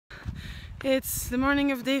It's the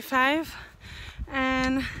morning of day 5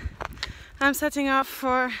 and I'm setting off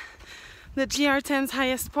for the GR10's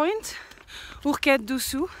highest point, Oulettes de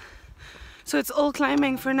Gaube. So it's all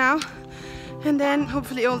climbing for now and then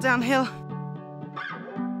hopefully all downhill.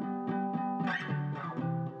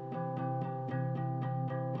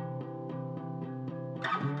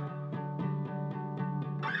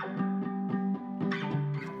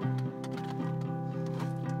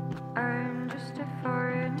 I'm just a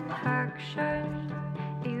foreign faction,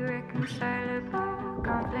 irreconcilable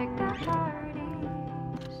conflict of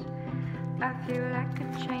parties. I feel like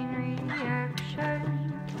a chain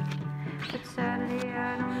reaction, but sadly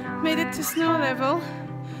I don't know. Made it to snow level.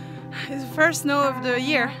 It's the first snow of the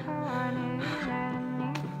year.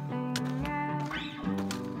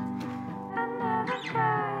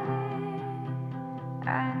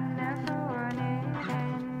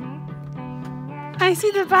 I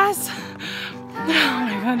see the bus! Oh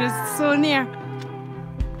my god, it's so near!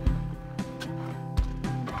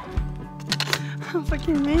 I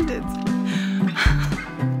fucking made it!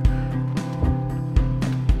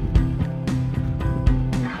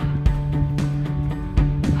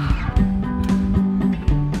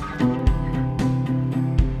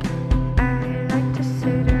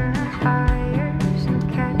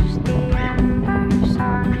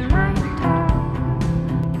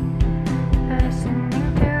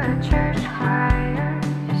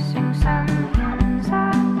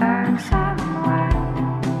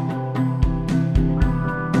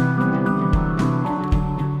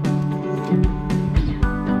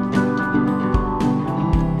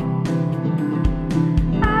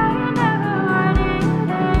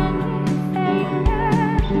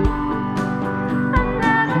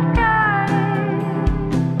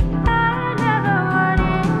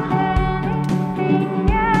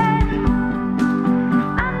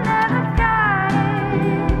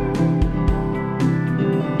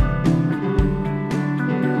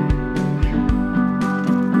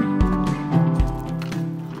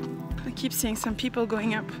 Seeing some people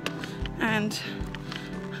going up and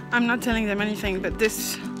I'm not telling them anything, but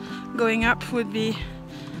this going up would be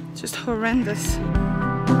just horrendous.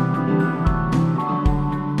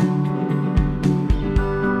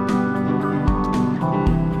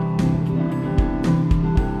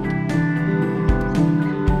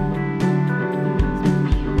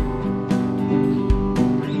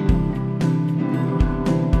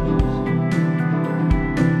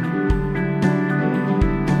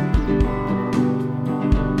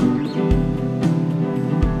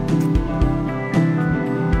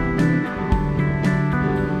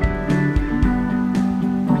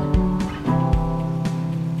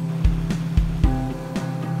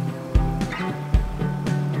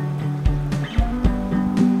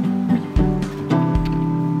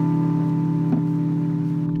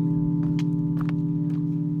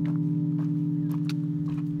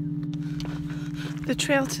 The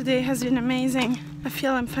trail today has been amazing. I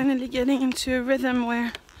feel I'm finally getting into a rhythm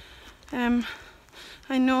where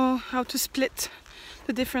I know how to split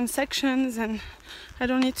the different sections and I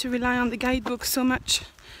don't need to rely on the guidebook so much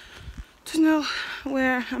to know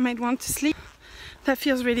where I might want to sleep. That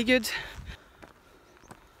feels really good.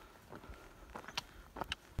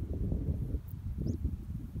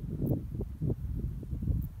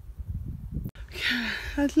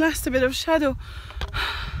 At last a bit of shadow.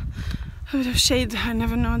 A bit of shade, I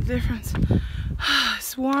never know the difference.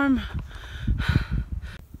 It's warm.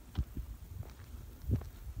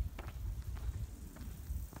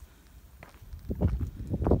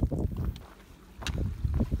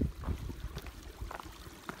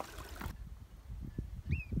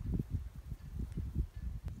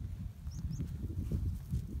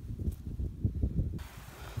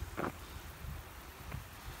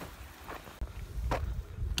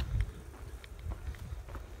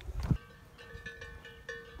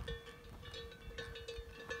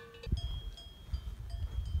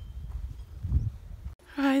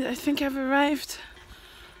 Right, I think I've arrived.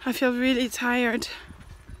 I feel really tired.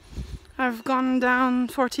 I've gone down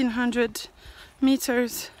 1400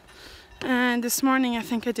 meters and this morning I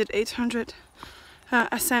think I did 800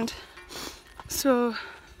 ascent. So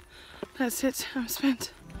that's it, I'm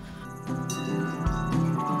spent.